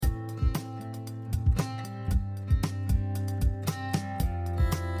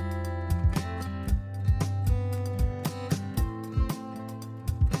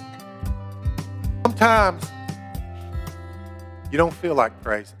Sometimes you don't feel like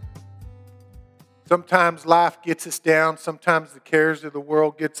praising. Sometimes life gets us down. Sometimes the cares of the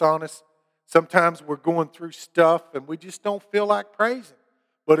world gets on us. Sometimes we're going through stuff and we just don't feel like praising.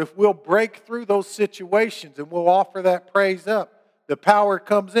 But if we'll break through those situations and we'll offer that praise up, the power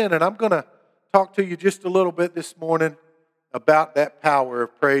comes in. And I'm going to talk to you just a little bit this morning about that power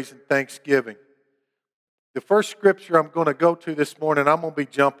of praise and thanksgiving. The first scripture I'm going to go to this morning, I'm going to be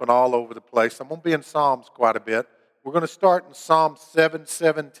jumping all over the place. I'm going to be in Psalms quite a bit. We're going to start in Psalm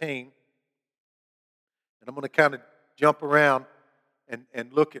 7:17. And I'm going to kind of jump around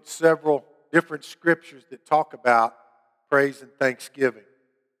and look at several different scriptures that talk about praise and thanksgiving.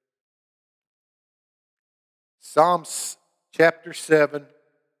 Psalms chapter 7,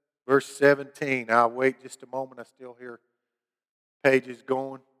 verse 17. I'll wait just a moment. I still hear pages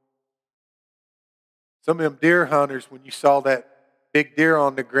going. Some of them deer hunters, when you saw that big deer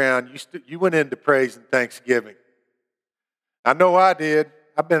on the ground, you went into praise and thanksgiving. I know I did.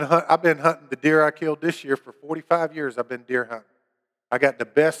 I've been hunting the deer I killed this year for 45 years. I've been deer hunting. I got the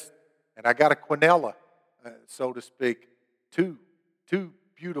best, and I got a quinella, so to speak. Two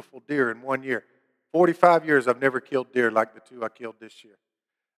beautiful deer in 1 year. 45 years I've never killed deer like the two I killed this year.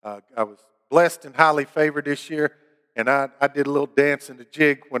 I was blessed and highly favored this year, and I did a little dance and a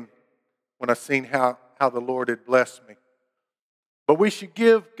jig when I seen how the Lord had blessed me. But we should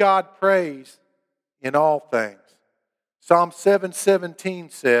give God praise in all things. Psalm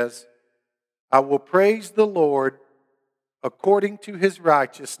 7:17 says, I will praise the Lord according to his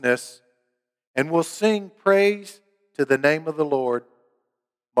righteousness, and will sing praise to the name of the Lord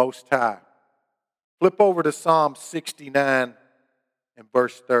Most High. Flip over to Psalm 69 and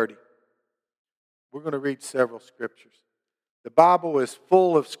verse 30. We're going to read several scriptures. The Bible is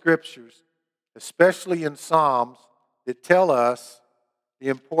full of scriptures, especially in Psalms, that tell us the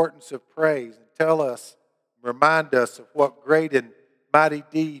importance of praise and remind us of what great and mighty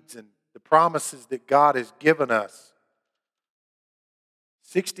deeds and the promises that God has given us.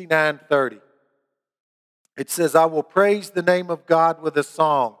 69:30. It says, I will praise the name of God with a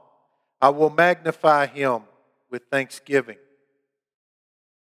song. I will magnify him with thanksgiving.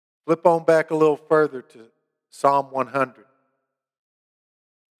 Flip on back a little further to Psalm 100.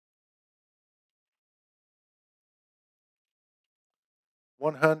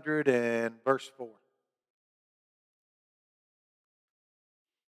 And verse 4.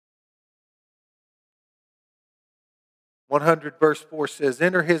 100 verse 4 says,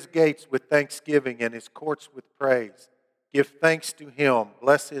 enter his gates with thanksgiving and his courts with praise. Give thanks to him.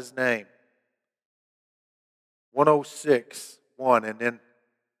 Bless his name. 106:1. And then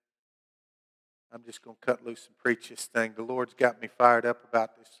I'm just going to cut loose and preach this thing. The Lord's got me fired up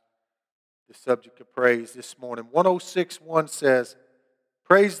about the subject of praise this morning. 106:1 says,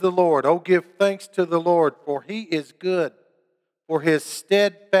 praise the Lord. Oh, give thanks to the Lord, for he is good, for his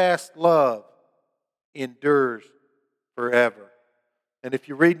steadfast love endures forever. And if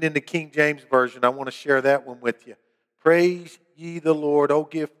you're reading in the King James Version, I want to share that one with you. Praise ye the Lord. Oh,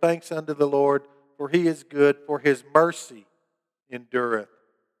 give thanks unto the Lord, for he is good, for his mercy endureth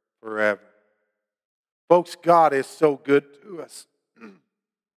forever. Folks, God is so good to us.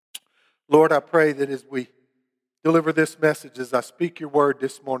 Lord, I pray that as we deliver this message, as I speak your word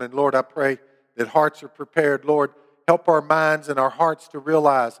this morning, Lord, I pray that hearts are prepared. Lord, help our minds and our hearts to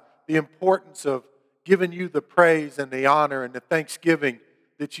realize the importance of giving you the praise and the honor and the thanksgiving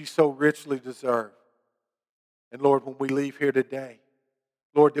that you so richly deserve. And Lord, when we leave here today,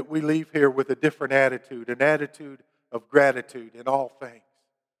 Lord, that we leave here with a different attitude, an attitude of gratitude in all things.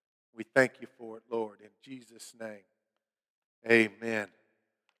 We thank you for it, Lord, in Jesus' name. Amen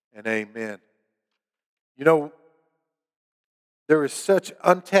and amen. You know, there is such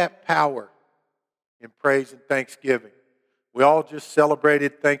untapped power in praise and thanksgiving. We all just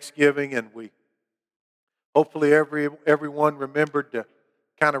celebrated Thanksgiving, and we hopefully everyone remembered to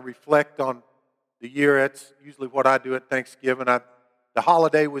kind of reflect on the year. That's usually what I do at Thanksgiving. The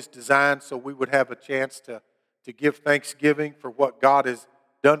holiday was designed so we would have a chance to give thanksgiving for what God has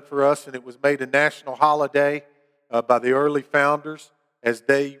done for us, and it was made a national holiday by the early founders as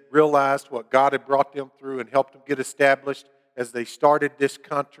they realized what God had brought them through and helped them get established as they started this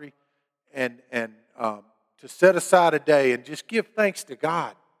country, and to set aside a day and just give thanks to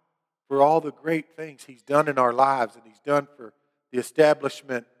God for all the great things he's done in our lives and he's done for the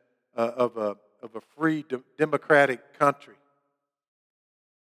establishment of a free democratic country.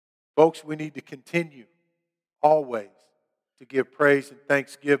 Folks, we need to continue always to give praise and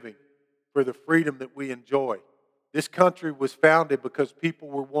thanksgiving for the freedom that we enjoy. This country was founded because people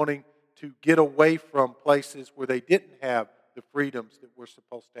were wanting to get away from places where they didn't have the freedoms that we're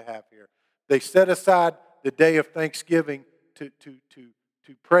supposed to have here. They set aside the day of Thanksgiving to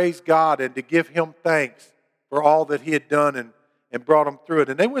praise God and to give Him thanks for all that He had done and brought them through it.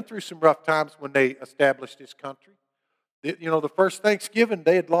 And they went through some rough times when they established this country. The first Thanksgiving,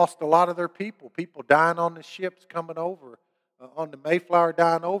 they had lost a lot of their people. People dying on the ships coming over. On the Mayflower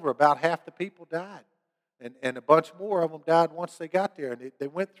dying over, about half the people died. And a bunch more of them died once they got there. And they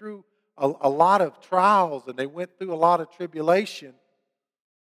went through a lot of trials, and they went through a lot of tribulation.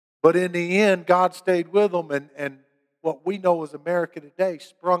 But in the end, God stayed with them, and what we know as America today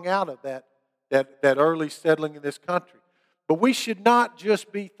sprung out of that early settling in this country. But we should not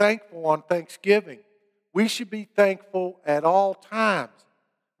just be thankful on Thanksgiving. We should be thankful at all times.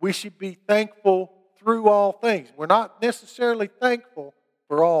 We should be thankful through all things. We're not necessarily thankful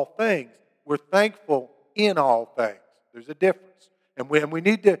for all things. We're thankful in all things. There's a difference. And we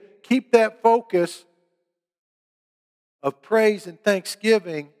need to keep that focus of praise and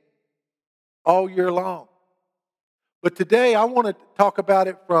thanksgiving all year long. But today I want to talk about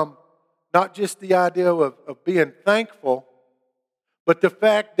it from not just the idea of being thankful, but the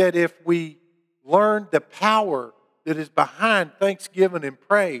fact that if we learn the power that is behind thanksgiving and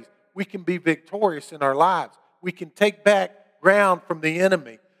praise, we can be victorious in our lives. We can take back ground from the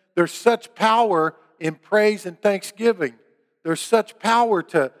enemy. There's such power in praise and thanksgiving. There's such power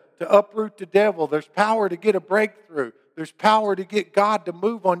to uproot the devil. There's power to get a breakthrough. There's power to get God to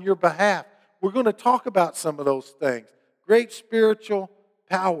move on your behalf. We're going to talk about some of those things. Great spiritual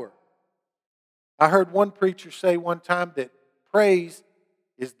power. I heard one preacher say one time that praise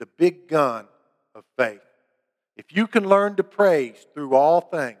is the big gun of faith. If you can learn to praise through all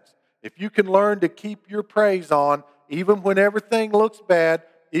things, if you can learn to keep your praise on, even when everything looks bad,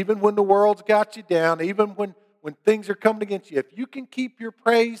 even when the world's got you down, even when things are coming against you, if you can keep your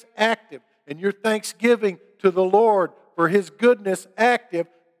praise active and your thanksgiving to the Lord for His goodness active,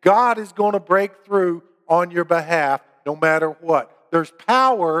 God is going to break through on your behalf no matter what. There's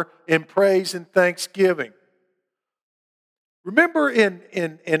power in praise and thanksgiving. Remember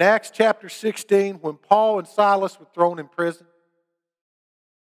in Acts chapter 16 when Paul and Silas were thrown in prison?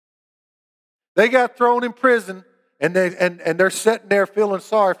 They got thrown in prison and they're sitting there feeling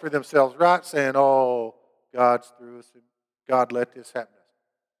sorry for themselves, right? Saying, oh, God's through us and God let this happen.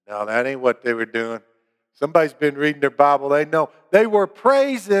 No, that ain't what they were doing. Somebody's been reading their Bible. They know. They were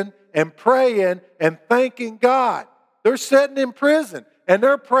praising and praying and thanking God. They're sitting in prison and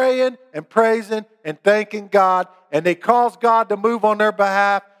they're praying and praising and thanking God, and they caused God to move on their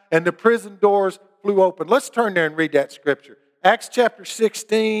behalf, and the prison doors flew open. Let's turn there and read that scripture. Acts chapter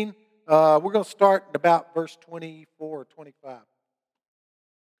 16, we're going to start in about verse 24 or 25.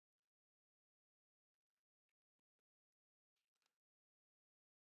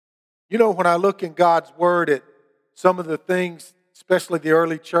 You know, when I look in God's Word at some of the things, especially the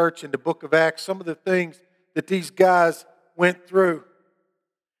early church in the book of Acts, some of the things that these guys went through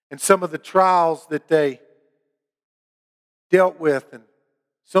and some of the trials that they dealt with and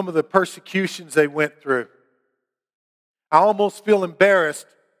some of the persecutions they went through, I almost feel embarrassed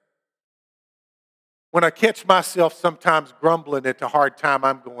when I catch myself sometimes grumbling at the hard time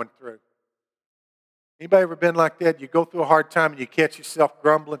I'm going through. Anybody ever been like that? You go through a hard time and you catch yourself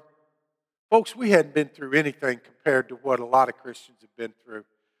grumbling? Folks, we hadn't been through anything compared to what a lot of Christians have been through.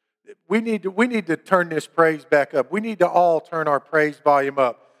 We need to turn this praise back up. We need to all turn our praise volume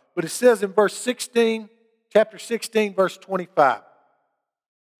up. But it says in verse 16, chapter 16, verse 25,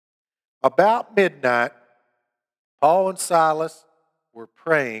 about midnight, Paul and Silas were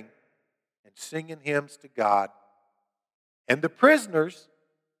praying and singing hymns to God, and the prisoners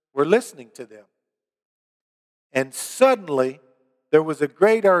were listening to them. And suddenly there was a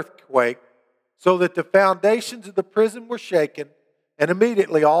great earthquake, so that the foundations of the prison were shaken, and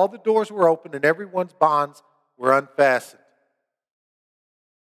immediately all the doors were opened and everyone's bonds were unfastened.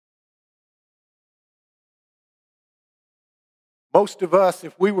 Most of us,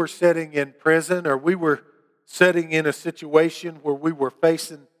 if we were sitting in prison or we were sitting in a situation where we were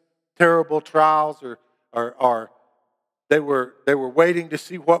facing terrible trials or they were waiting to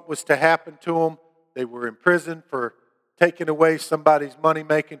see what was to happen to them, they were in prison for taking away somebody's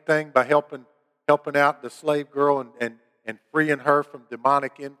money-making thing by helping out the slave girl and freeing her from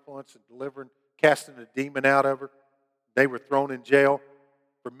demonic influence and casting a demon out of her. They were thrown in jail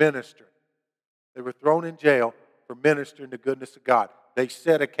for ministering. They were thrown in jail for ministering the goodness of God. They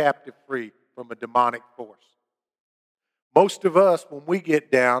set a captive free from a demonic force. Most of us, when we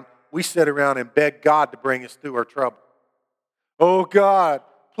get down, we sit around and beg God to bring us through our trouble. Oh God,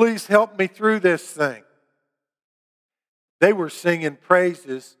 please help me through this thing. They were singing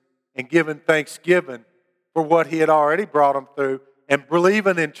praises and giving thanksgiving for what He had already brought them through and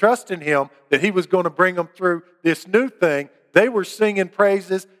believing and trusting Him that He was going to bring them through this new thing, they were singing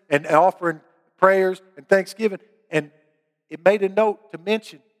praises and offering prayers and thanksgiving. And it made a note to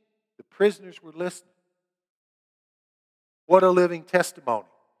mention the prisoners were listening. What a living testimony.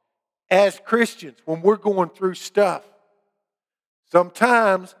 As Christians, when we're going through stuff,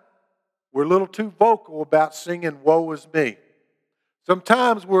 sometimes we're a little too vocal about singing "Woe is me."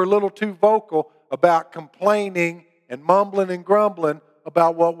 Sometimes we're a little too vocal about complaining and mumbling and grumbling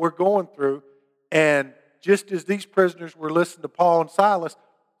about what we're going through. And just as these prisoners were listening to Paul and Silas,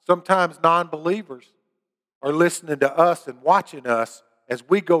 sometimes non-believers are listening to us and watching us as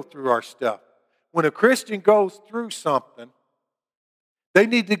we go through our stuff. When a Christian goes through something, they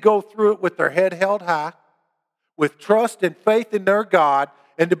need to go through it with their head held high, with trust and faith in their God,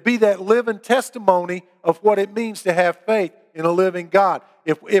 and to be that living testimony of what it means to have faith in a living God.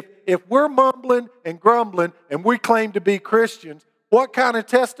 If we're mumbling and grumbling and we claim to be Christians, what kind of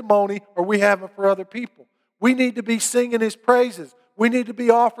testimony are we having for other people? We need to be singing His praises. We need to be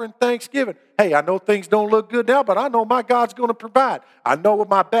offering thanksgiving. Hey, I know things don't look good now, but I know my God's going to provide. I know when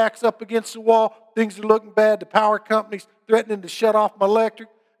my back's up against the wall, things are looking bad. The power company's threatening to shut off my electric.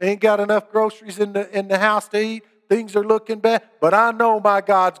 I ain't got enough groceries in the house to eat. Things are looking bad, but I know my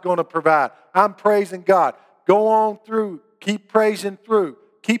God's going to provide. I'm praising God. Go on through. Keep praising through.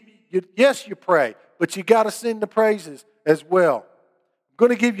 Yes, you pray, but you got to sing the praises as well. I'm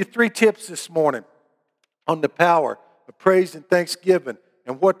going to give you 3 tips this morning on the power of praise and thanksgiving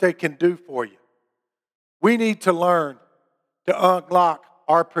and what they can do for you. We need to learn to unlock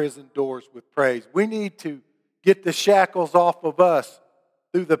our prison doors with praise. We need to get the shackles off of us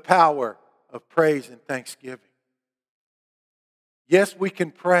through the power of praise and thanksgiving. Yes, we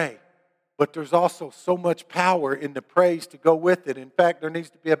can pray, but there's also so much power in the praise to go with it. In fact, there needs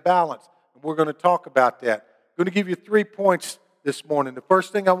to be a balance, and we're going to talk about that. I'm going to give you 3 points this morning. The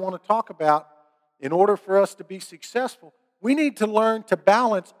first thing I want to talk about, in order for us to be successful, we need to learn to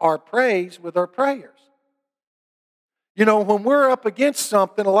balance our praise with our prayers. You know, when we're up against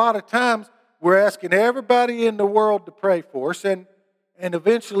something, a lot of times we're asking everybody in the world to pray for us, and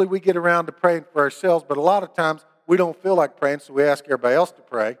eventually we get around to praying for ourselves, but a lot of times we don't feel like praying, so we ask everybody else to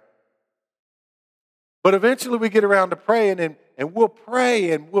pray. But eventually we get around to praying, and we'll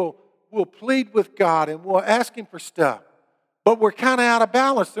pray, and we'll plead with God, and we'll ask Him for stuff. But we're kind of out of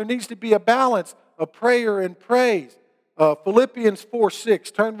balance. There needs to be a balance of prayer and praise. Philippians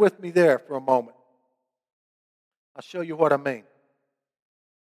 4:6. Turn with me there for a moment. I'll show you what I mean.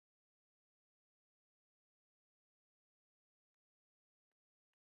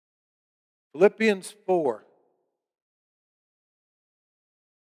 Philippians 4,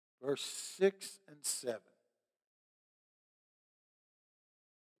 verse 6 and 7.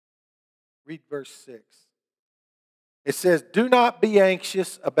 Read verse 6. It says, "Do not be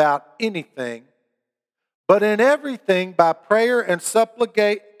anxious about anything, but in everything by prayer and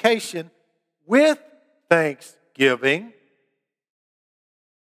supplication with thanksgiving,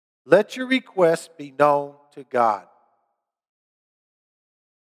 let your requests be known to God."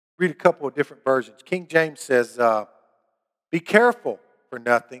 Read a couple of different versions. King James says, "Be careful for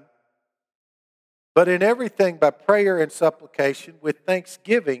nothing, but in everything by prayer and supplication with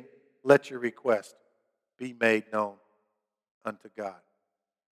thanksgiving, let your request be made known unto God."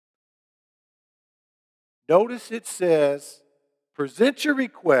 Notice it says, present your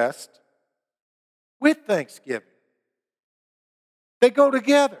request with thanksgiving. They go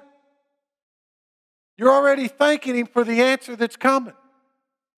together. You're already thanking Him for the answer that's coming.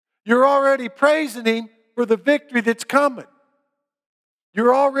 You're already praising Him for the victory that's coming.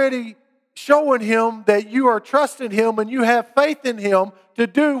 You're already showing Him that you are trusting Him and you have faith in Him to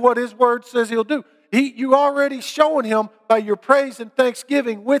do what His Word says He'll do. You already showing Him by your praise and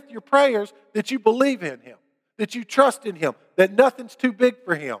thanksgiving with your prayers that you believe in Him, that you trust in Him, that nothing's too big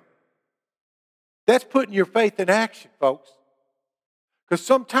for Him. That's putting your faith in action, folks. Because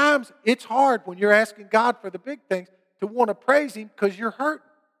sometimes it's hard when you're asking God for the big things to want to praise Him because you're hurting.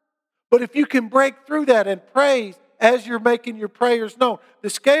 But if you can break through that and praise as you're making your prayers known, the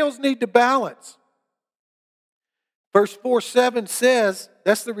scales need to balance. Verse 4:7 says,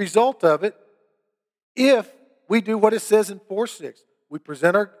 that's the result of it, if we do what it says in 4:6. We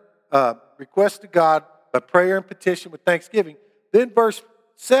present our request to God by prayer and petition with thanksgiving. Then verse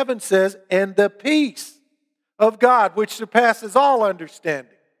 7 says, "And the peace of God, which surpasses all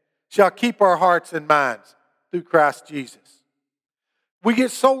understanding, shall keep our hearts and minds through Christ Jesus." We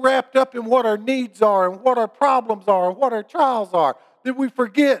get so wrapped up in what our needs are and what our problems are and what our trials are that we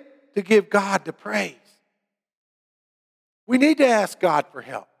forget to give God the praise. We need to ask God for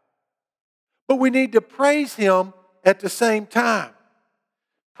help, but we need to praise Him at the same time.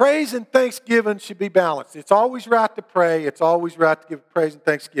 Praise and thanksgiving should be balanced. It's always right to pray. It's always right to give praise and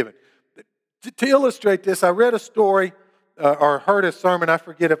thanksgiving. To illustrate this, I read a story or heard a sermon. I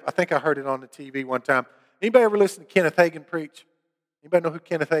think I heard it on the TV one time. Anybody ever listen to Kenneth Hagin preach? Anybody know who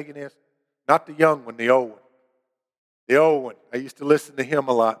Kenneth Hagin is? Not the young one, the old one. The old one. I used to listen to him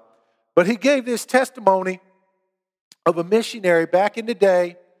a lot. But he gave this testimony of a missionary back in the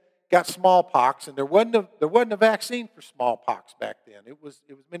day, got smallpox, and there wasn't a vaccine for smallpox back then. It was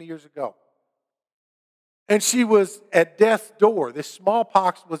many years ago. And she was at death's door. This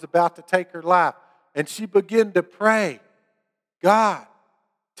smallpox was about to take her life. And she began to pray, God,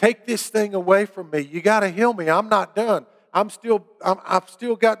 take this thing away from me. You got to heal me. I'm not done. I've still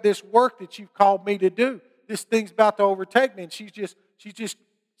got this work that you've called me to do. This thing's about to overtake me. And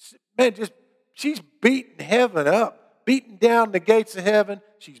she's beating heaven up, beating down the gates of heaven.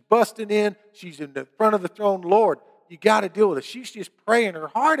 She's busting in. She's in the front of the throne. Lord, you got to deal with it. She's just praying her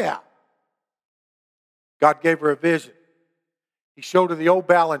heart out. God gave her a vision. He showed her the old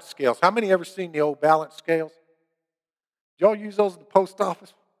balance scales. How many ever seen the old balance scales? Did y'all use those at the post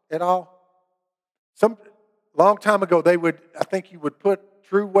office at all? Long time ago, I think you would put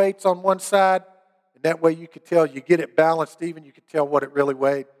true weights on one side, and that way you could tell, you get it balanced even, you could tell what it really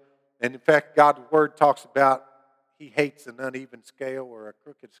weighed. And in fact, God's Word talks about He hates an uneven scale or a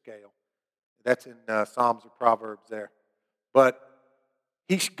crooked scale. That's in Psalms or Proverbs there. But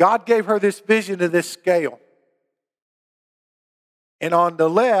God gave her this vision of this scale. And on the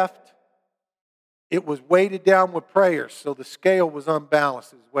left, it was weighted down with prayers, so the scale was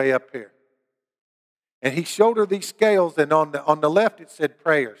unbalanced. It was way up here. And He showed her these scales, and on the left it said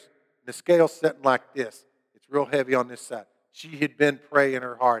prayers. And the scale's sitting like this. It's real heavy on this side. She had been praying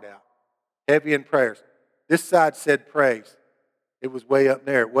her heart out. Heavy in prayers. This side said praise. It was way up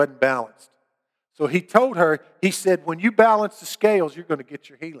there. It wasn't balanced. So He told her, He said, when you balance the scales, you're going to get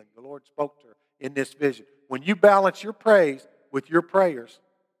your healing. The Lord spoke to her in this vision. When you balance your praise with your prayers,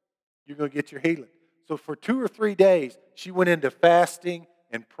 you're going to get your healing. So for 2 or 3 days, she went into fasting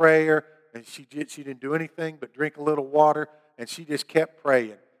and prayer, and she didn't do anything but drink a little water, and she just kept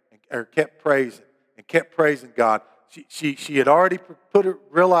praying, or kept praising, and kept praising God. She had already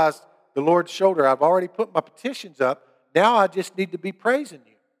realized the Lord showed her, I've already put my petitions up, now I just need to be praising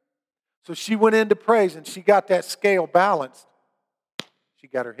you. So she went into praise, and she got that scale balanced. She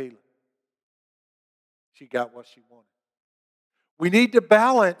got her healing. She got what she wanted. We need to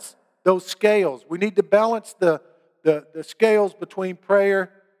balance those scales. We need to balance the scales between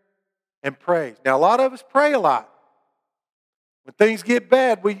prayer and praise. Now, a lot of us pray a lot. When things get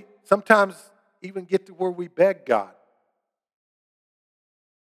bad, we sometimes even get to where we beg God.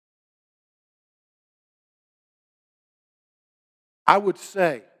 I would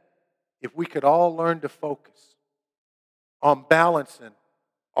say, if we could all learn to focus on balancing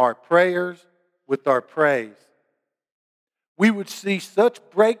our prayers with our praise, we would see such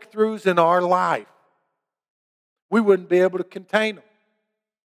breakthroughs in our life, we wouldn't be able to contain them.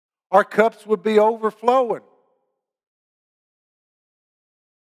 Our cups would be overflowing.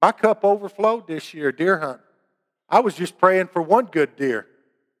 My cup overflowed this year deer hunting. I was just praying for one good deer.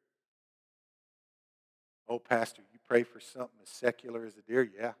 Oh, Pastor, you pray for something as secular as a deer?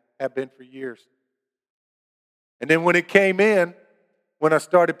 Yeah, have been for years. And then when it came in, when I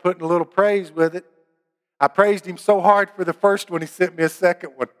started putting a little praise with it, I praised Him so hard for the first one, He sent me a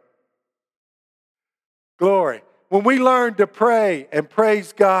second one. Glory. When we learn to pray and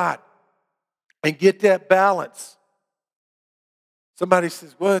praise God and get that balance, somebody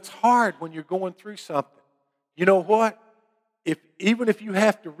says, well, it's hard when you're going through something. You know what? Even if you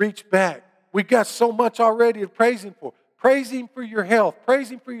have to reach back, we've got so much already to praise Him for. Praise Him for your health.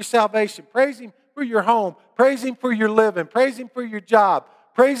 Praise Him for your salvation. Praise Him for your home. Praise Him for your living. Praise Him for your job.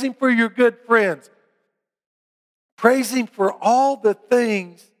 Praise Him for your good friends. Praise Him for all the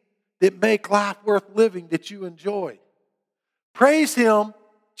things that make life worth living that you enjoy. Praise Him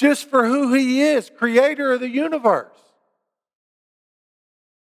just for who He is, Creator of the universe.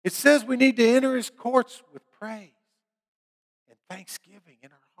 It says we need to enter His courts with praise and thanksgiving in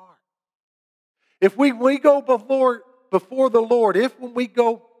our heart. If we go before the Lord, when we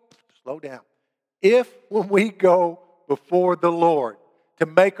go before the Lord to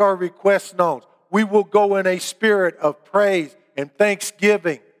make our requests known, we will go in a spirit of praise and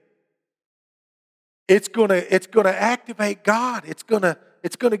thanksgiving. It's going to activate God. It's going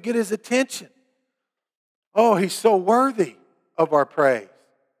to get His attention. Oh, He's so worthy of our praise.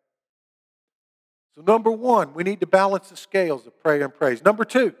 So number one, we need to balance the scales of prayer and praise. Number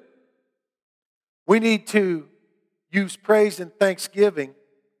two, we need to use praise and thanksgiving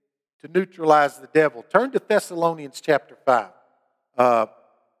to neutralize the devil. Turn to Thessalonians chapter 5.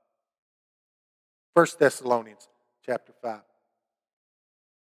 1 Thessalonians chapter 5.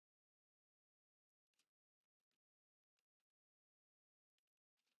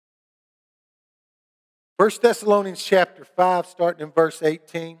 First Thessalonians chapter 5, starting in verse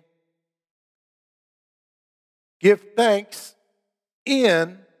 18. Give thanks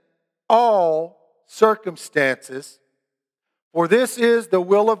in all circumstances, for this is the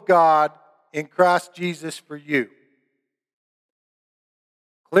will of God in Christ Jesus for you.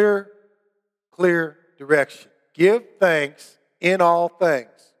 Clear direction. Give thanks in all things.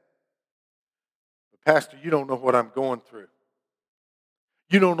 But Pastor, you don't know what I'm going through.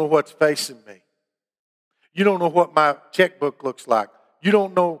 You don't know what's facing me. You don't know what my checkbook looks like. You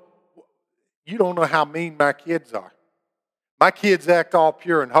don't know how mean my kids are. My kids act all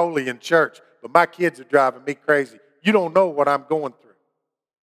pure and holy in church, but my kids are driving me crazy. You don't know what I'm going through.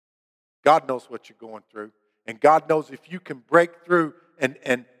 God knows what you're going through. And God knows if you can break through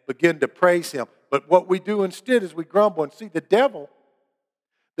and begin to praise Him. But what we do instead is we grumble. And see, the devil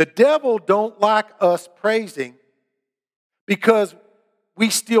don't like us praising because we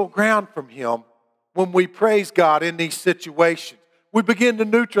steal ground from him when we praise God in these situations. We begin to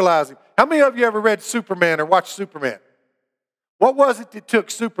neutralize him. How many of you ever read Superman or watched Superman? What was it that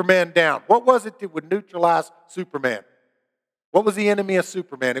took Superman down? What was it that would neutralize Superman? What was the enemy of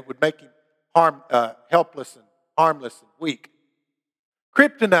Superman? It would make him helpless and harmless and weak.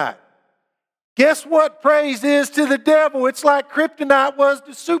 Kryptonite. Guess what praise is to the devil? It's like kryptonite was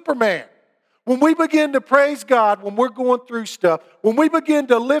to Superman. When we begin to praise God, when we're going through stuff, when we begin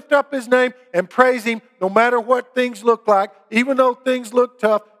to lift up His name and praise Him, no matter what things look like, even though things look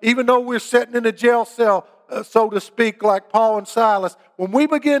tough, even though we're sitting in a jail cell, so to speak, like Paul and Silas, when we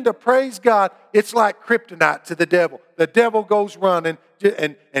begin to praise God, it's like kryptonite to the devil. The devil goes running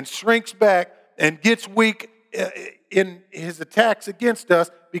and shrinks back and gets weak in his attacks against us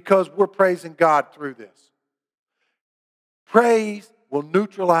because we're praising God through this. Praise will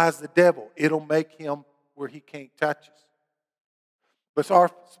neutralize the devil. It'll make him where he can't touch us. But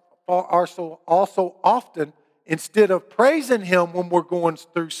also often, instead of praising Him when we're going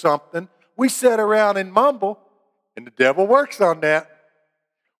through something, we sit around and mumble, and the devil works on that.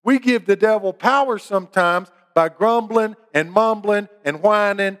 We give the devil power sometimes by grumbling and mumbling and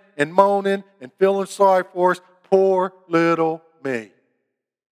whining and moaning and feeling sorry for us. Poor little me.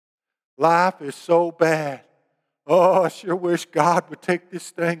 Life is so bad. Oh, I sure wish God would take this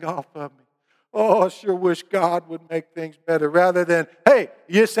thing off of me. Oh, I sure wish God would make things better. Rather than, hey,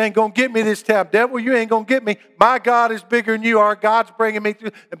 you just ain't going to get me this time. Devil, you ain't going to get me. My God is bigger than you are. God's bringing me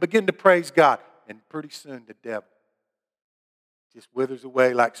through. And begin to praise God. And pretty soon the devil just withers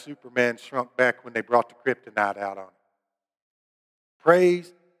away like Superman shrunk back when they brought the kryptonite out on him.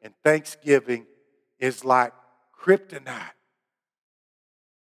 Praise and thanksgiving is like kryptonite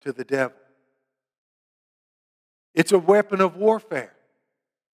to the devil. It's a weapon of warfare.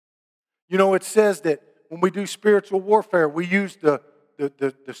 You know, it says that when we do spiritual warfare, we use the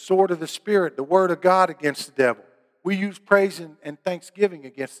sword of the Spirit, the Word of God against the devil. We use praise and thanksgiving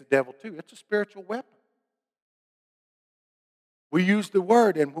against the devil too. It's a spiritual weapon. We use the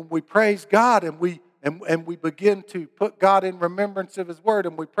Word, and when we praise God and we begin to put God in remembrance of His Word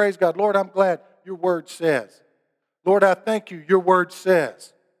and we praise God, Lord, I'm glad your Word says. Lord, I thank you, your Word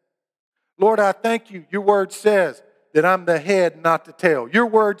says. Lord, I thank you. Your word says that I'm the head, not the tail. Your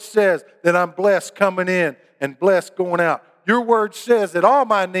word says that I'm blessed coming in and blessed going out. Your word says that all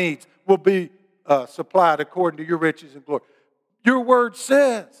my needs will be supplied according to your riches and glory. Your word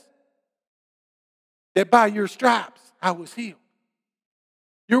says that by your stripes I was healed.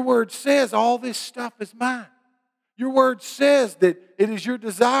 Your word says all this stuff is mine. Your word says that it is your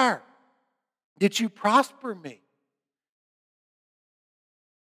desire that you prosper me.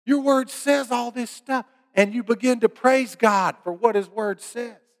 Your word says all this stuff, and you begin to praise God for what His word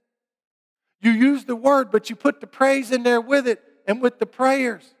says. You use the word, but you put the praise in there with it and with the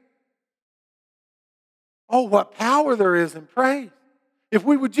prayers. Oh, what power there is in praise. If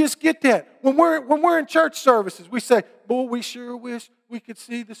we would just get that. When we're in church services, we say, boy, we sure wish we could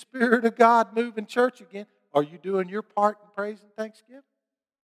see the Spirit of God move in church again. Are you doing your part in praise and thanksgiving?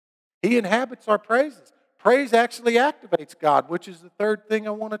 He inhabits our praises. Praise actually activates God, which is the third thing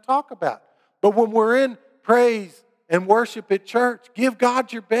I want to talk about. But when we're in praise and worship at church, give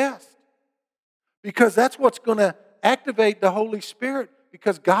God your best. Because that's what's going to activate the Holy Spirit,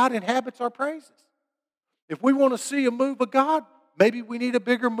 because God inhabits our praises. If we want to see a move of God, maybe we need a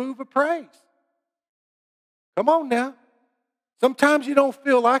bigger move of praise. Come on now. Sometimes you don't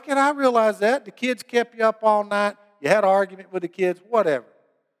feel like it. I realize that. The kids kept you up all night. You had an argument with the kids, whatever.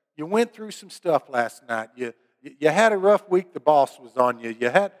 You went through some stuff last night. You had a rough week. The boss was on you.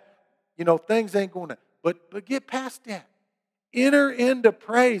 things ain't going to, but get past that. Enter into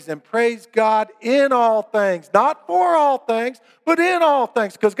praise and praise God in all things. Not for all things, but in all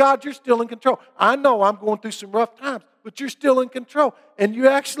things. Because God, you're still in control. I know I'm going through some rough times, but you're still in control. And you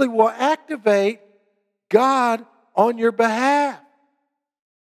actually will activate God on your behalf.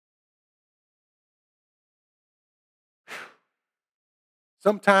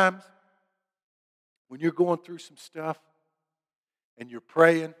 Sometimes when you're going through some stuff and you're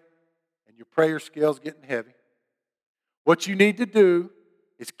praying and your prayer scale's getting heavy, what you need to do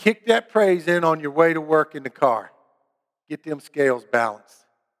is kick that praise in on your way to work in the car. Get them scales balanced.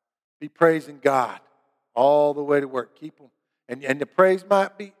 Be praising God all the way to work. Keep them. And the praise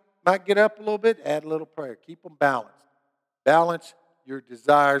might get up a little bit, add a little prayer. Keep them balanced. Balance your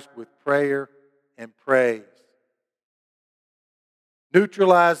desires with prayer and praise.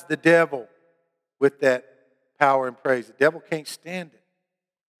 Neutralize the devil with that power and praise. The devil can't stand it.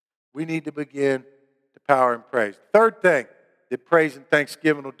 We need to begin to power and praise. Third thing that praise and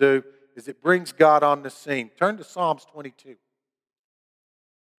thanksgiving will do is it brings God on the scene. Turn to Psalms 22.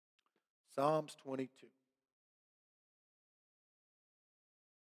 Psalms 22.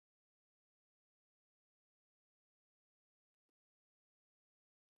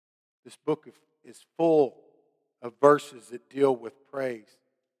 This book is full of verses that deal with praise.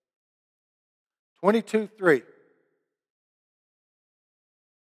 22:3.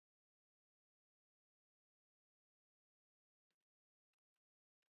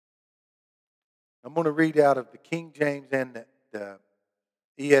 I'm going to read out of the King James and the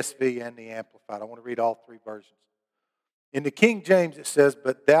ESV and the Amplified. I want to read all three versions. In the King James it says,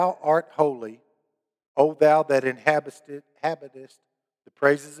 "But thou art holy, O thou that inhabitest the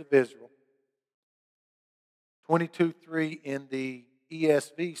praises of Israel." 22:3 in the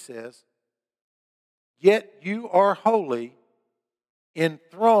ESV says, "Yet you are holy,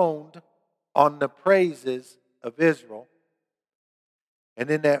 enthroned on the praises of Israel." And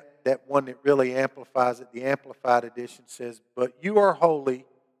then that one that really amplifies it, the Amplified Edition says, "But you are holy,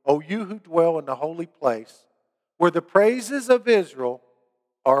 O you who dwell in the holy place, where the praises of Israel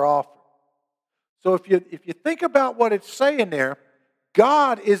are offered." So if you think about what it's saying there,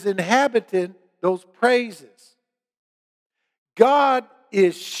 God is inhabiting those praises. God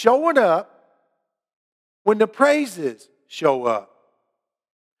is showing up when the praises show up.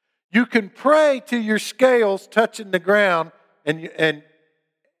 You can pray till your scales touching the ground and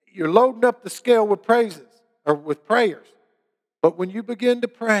you're loading up the scale with praises or with prayers. But when you begin to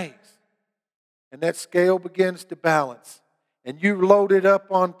praise and that scale begins to balance and you load it up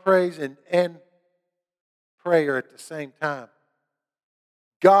on praise and prayer at the same time,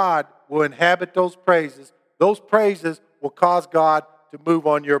 God will inhabit those praises. Those praises will cause God to move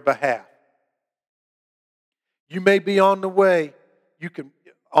on your behalf. You may be on the way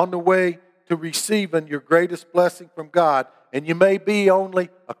to receiving your greatest blessing from God, and you may be only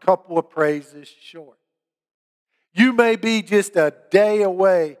a couple of praises short. You may be just a day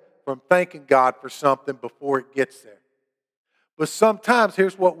away from thanking God for something before it gets there. But sometimes,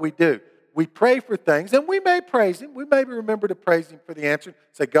 here's what we do. We pray for things, and we may praise Him. We may remember to praise Him for the answer.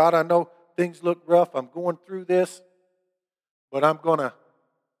 Say, "God, I know things look rough. I'm going through this, but I'm going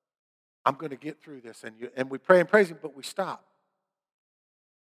to get through this." And we pray and praise Him, but we stop.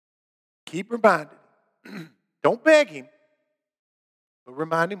 Keep reminding Him. Don't beg Him, but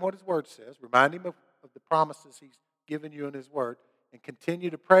remind Him what His Word says. Remind Him of the promises He's given you in His Word, and continue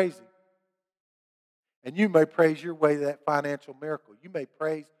to praise Him. And you may praise your way to that financial miracle. You may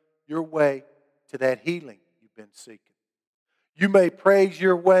praise your way to that healing you've been seeking. You may praise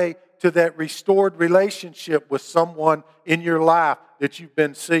your way to that restored relationship with someone in your life that you've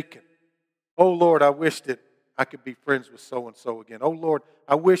been seeking. "Oh Lord, I wish that I could be friends with so-and-so again. Oh Lord,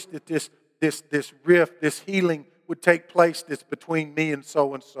 I wish that this rift, this healing would take place that's between me and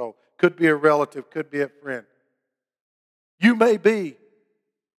so-and-so." Could be a relative, could be a friend. You may be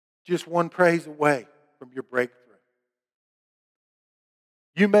just one praise away from your breakthrough.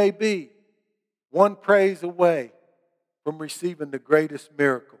 You may be one praise away from receiving the greatest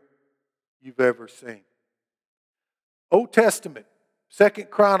miracle you've ever seen. Old Testament,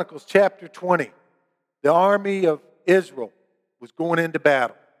 2 Chronicles chapter 20. The army of Israel was going into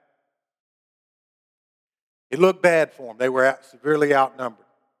battle. It looked bad for them. They were severely outnumbered.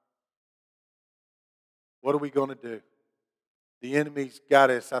 What are we going to do? The enemy's got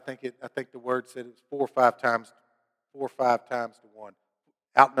us. I think the word said it was 4 or 5 times to 1.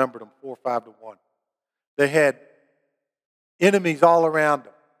 Outnumbered them 4 or 5 to 1. They had enemies all around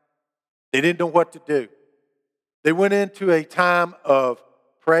them. They didn't know what to do. They went into a time of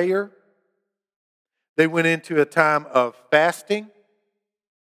prayer. They went into a time of fasting.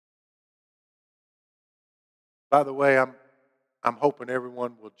 By the way, I'm hoping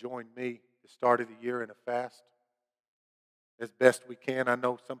everyone will join me at the start of the year in a fast as best we can. I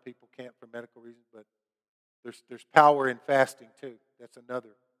know some people can't for medical reasons, but there's power in fasting too. That's another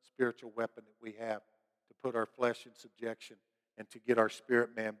spiritual weapon that we have to put our flesh in subjection and to get our spirit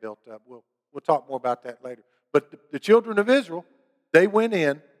man built up. We'll talk more about that later. But the children of Israel, they went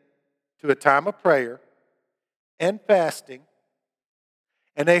in to a time of prayer and fasting,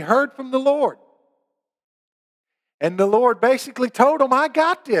 and they heard from the Lord. And the Lord basically told them, I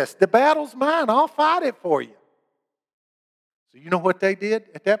got this. The battle's mine. I'll fight it for you. So you know what they did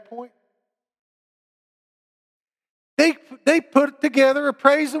at that point? They put together a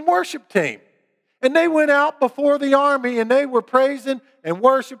praise and worship team. And they went out before the army and they were praising and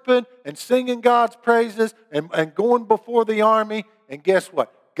worshiping and singing God's praises and going before the army. And guess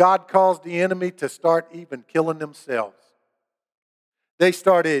what? God caused the enemy to start even killing themselves. They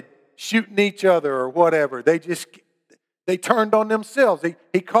started shooting each other or whatever. They turned on themselves.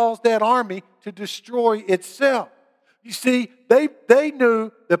 He caused that army to destroy itself. You see, they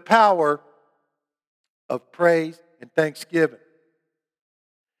knew the power of praise and thanksgiving.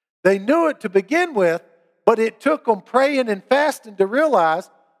 They knew it to begin with, but it took them praying and fasting to realize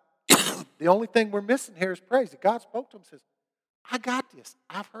the only thing we're missing here is praise. That God spoke to them and says, I got this.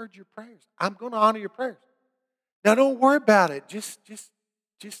 I've heard your prayers. I'm going to honor your prayers. Now don't worry about it. Just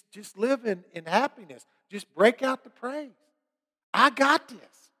live in happiness. Just break out the praise. I got this.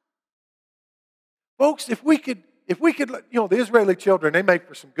 Folks, if we could, the Israeli children, they make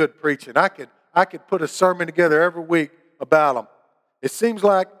for some good preaching. I could put a sermon together every week about them. It seems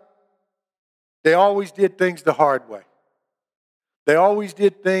like they always did things the hard way. They always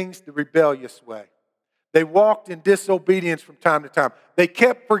did things the rebellious way. They walked in disobedience from time to time. They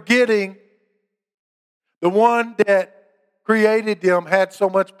kept forgetting the one that created them had so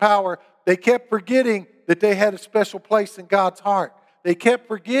much power. They kept forgetting that they had a special place in God's heart. They kept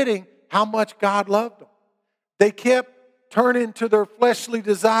forgetting how much God loved them. They kept turning to their fleshly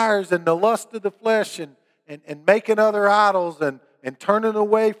desires and the lust of the flesh and making other idols and turning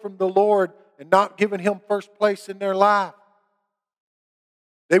away from the Lord and not giving Him first place in their life.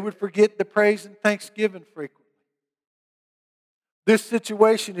 They would forget the praise and thanksgiving frequently. This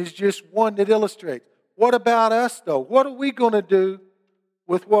situation is just one that illustrates. What about us, though? What are we going to do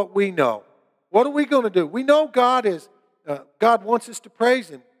with what we know? What are we going to do? We know God wants us to praise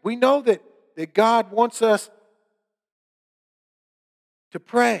Him. We know that God wants us to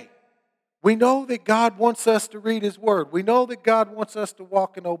pray. We know that God wants us to read His Word. We know that God wants us to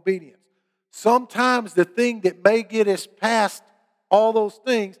walk in obedience. Sometimes the thing that may get us past all those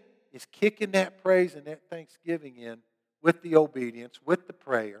things is kicking that praise and that thanksgiving in with the obedience, with the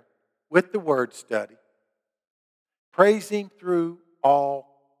prayer, with the Word study. Praising through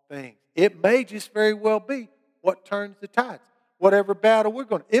all things. It may just very well be what turns the tides. Whatever battle we're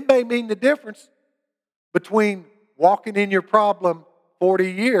going to. It may mean the difference between walking in your problem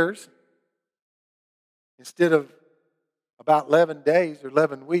 40 years instead of about 11 days or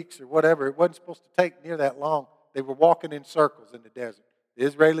 11 weeks or whatever. It wasn't supposed to take near that long. They were walking in circles in the desert. The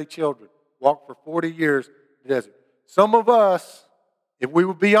Israeli children walked for 40 years in the desert. Some of us, if we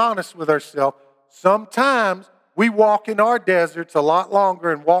would be honest with ourselves, sometimes we walk in our deserts a lot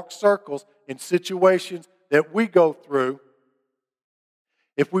longer and walk circles in situations that we go through.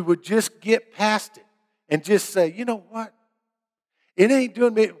 If we would just get past it and just say, you know what? It ain't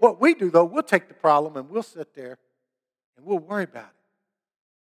doing me. What we do, though, we'll take the problem and we'll sit there and we'll worry about it.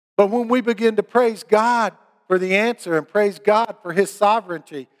 But when we begin to praise God for the answer and praise God for His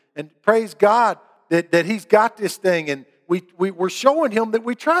sovereignty and praise God that He's got this thing and we're showing Him that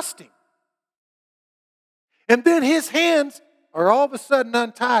we trust Him. And then His hands are all of a sudden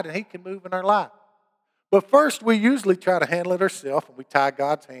untied and He can move in our life. But first we usually try to handle it ourselves and we tie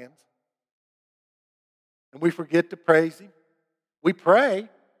God's hands. And we forget to praise Him. We pray.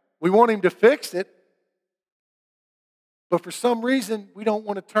 We want Him to fix it. But for some reason, we don't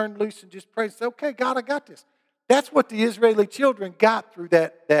want to turn loose and just pray. Say, okay, God, I got this. That's what the Israeli children got through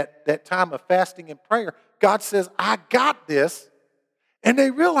that time of fasting and prayer. God says, I got this. And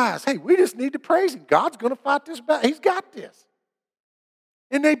they realize, hey, we just need to praise Him. God's going to fight this battle. He's got this.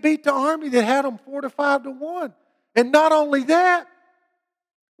 And they beat the army that had them 4-5-1. And not only that,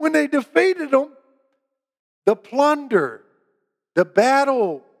 when they defeated them, the plunder, the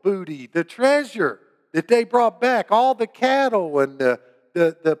battle booty, the treasure that they brought back, all the cattle and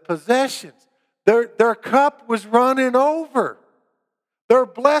the possessions, their cup was running over. Their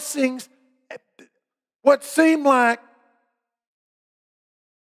blessings, what seemed like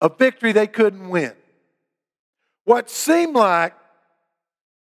a victory they couldn't win. What seemed like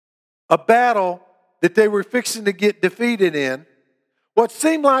a battle that they were fixing to get defeated in, what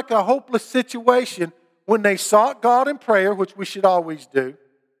seemed like a hopeless situation, when they sought God in prayer, which we should always do,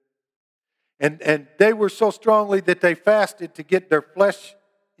 and they were so strongly that they fasted to get their flesh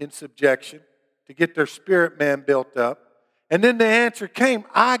in subjection, to get their spirit man built up. And then the answer came,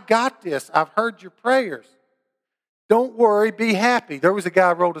 I got this. I've heard your prayers. Don't worry, be happy. There was a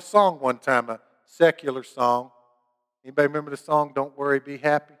guy who wrote a song one time, a secular song. Anybody remember the song, Don't Worry, Be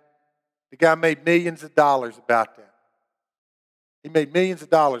Happy? The guy made millions of dollars about that. He made millions of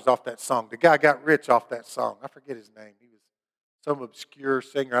dollars off that song. The guy got rich off that song. I forget his name. He was some obscure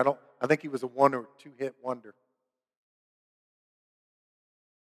singer. I think he was a one or two-hit wonder.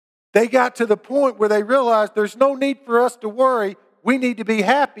 They got to the point where they realized there's no need for us to worry. We need to be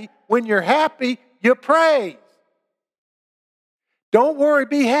happy. When you're happy, you praise. Don't worry,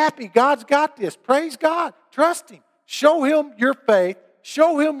 be happy. God's got this. Praise God. Trust Him. Show Him your faith.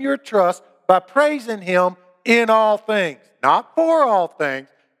 Show Him your trust by praising Him in all things. Not for all things,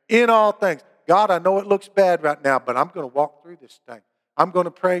 in all things. God, I know it looks bad right now, but I'm going to walk through this thing. I'm going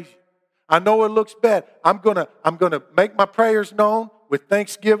to praise you. I know it looks bad. I'm going to make my prayers known with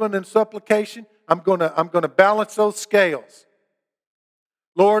thanksgiving and supplication. I'm going to balance those scales.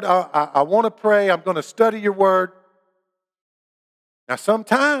 Lord, I want to pray. I'm going to study your word. Now,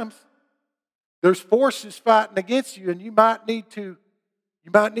 sometimes there's forces fighting against you, and you might need to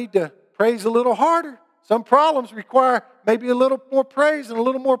praise a little harder. Some problems require maybe a little more praise and a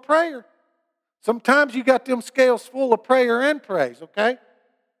little more prayer. Sometimes you got them scales full of prayer and praise, okay?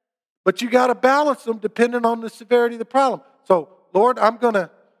 But you got to balance them depending on the severity of the problem. So, Lord, I'm going to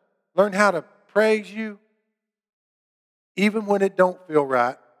learn how to praise you even when it don't feel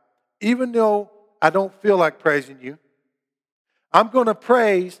right, even though I don't feel like praising you. I'm going to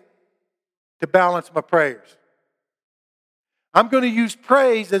praise to balance my prayers. I'm going to use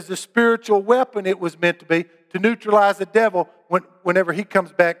praise as the spiritual weapon it was meant to be to neutralize the devil whenever he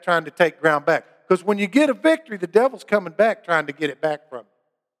comes back trying to take ground back. Because when you get a victory, the devil's coming back trying to get it back from you.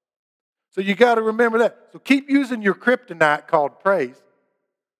 So you got to remember that. So keep using your kryptonite called praise.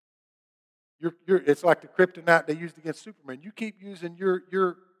 It's like the kryptonite they used against Superman. You keep using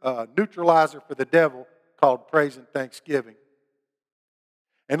your neutralizer for the devil called praise and thanksgiving.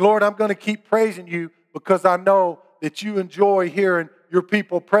 And Lord, I'm going to keep praising you because I know that you enjoy hearing your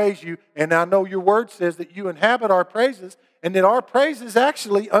people praise you. And I know your word says that you inhabit our praises and that our praises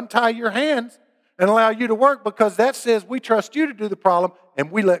actually untie your hands and allow you to work, because that says we trust you to do the problem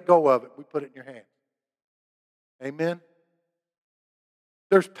and we let go of it. We put it in your hands. Amen?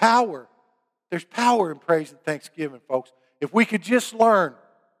 There's power. There's power in praise and thanksgiving, folks. If we could just learn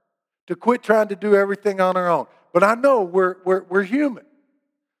to quit trying to do everything on our own. But I know we're human.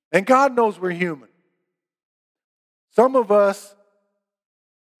 And God knows we're human. Some of us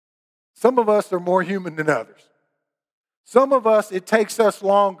are more human than others. Some of us, it takes us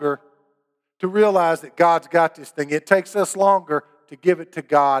longer to realize that God's got this thing. It takes us longer to give it to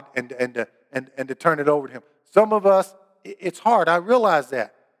God and to turn it over to Him. Some of us, it's hard. I realize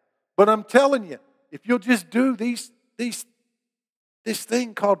that. But I'm telling you, if you'll just do this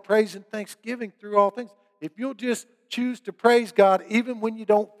thing called praise and thanksgiving through all things, if you'll just choose to praise God even when you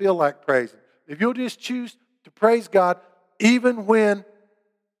don't feel like praising, if you'll just choose to praise God even when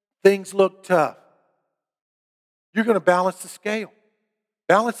things look tough, you're going to balance the scale.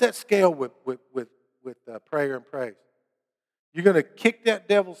 Balance that scale with prayer and praise. You're going to kick that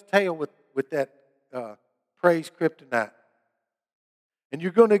devil's tail with that praise kryptonite. And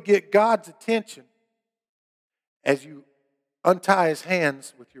you're going to get God's attention as you untie His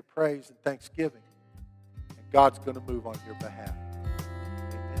hands with your praise and thanksgiving. And God's going to move on your behalf.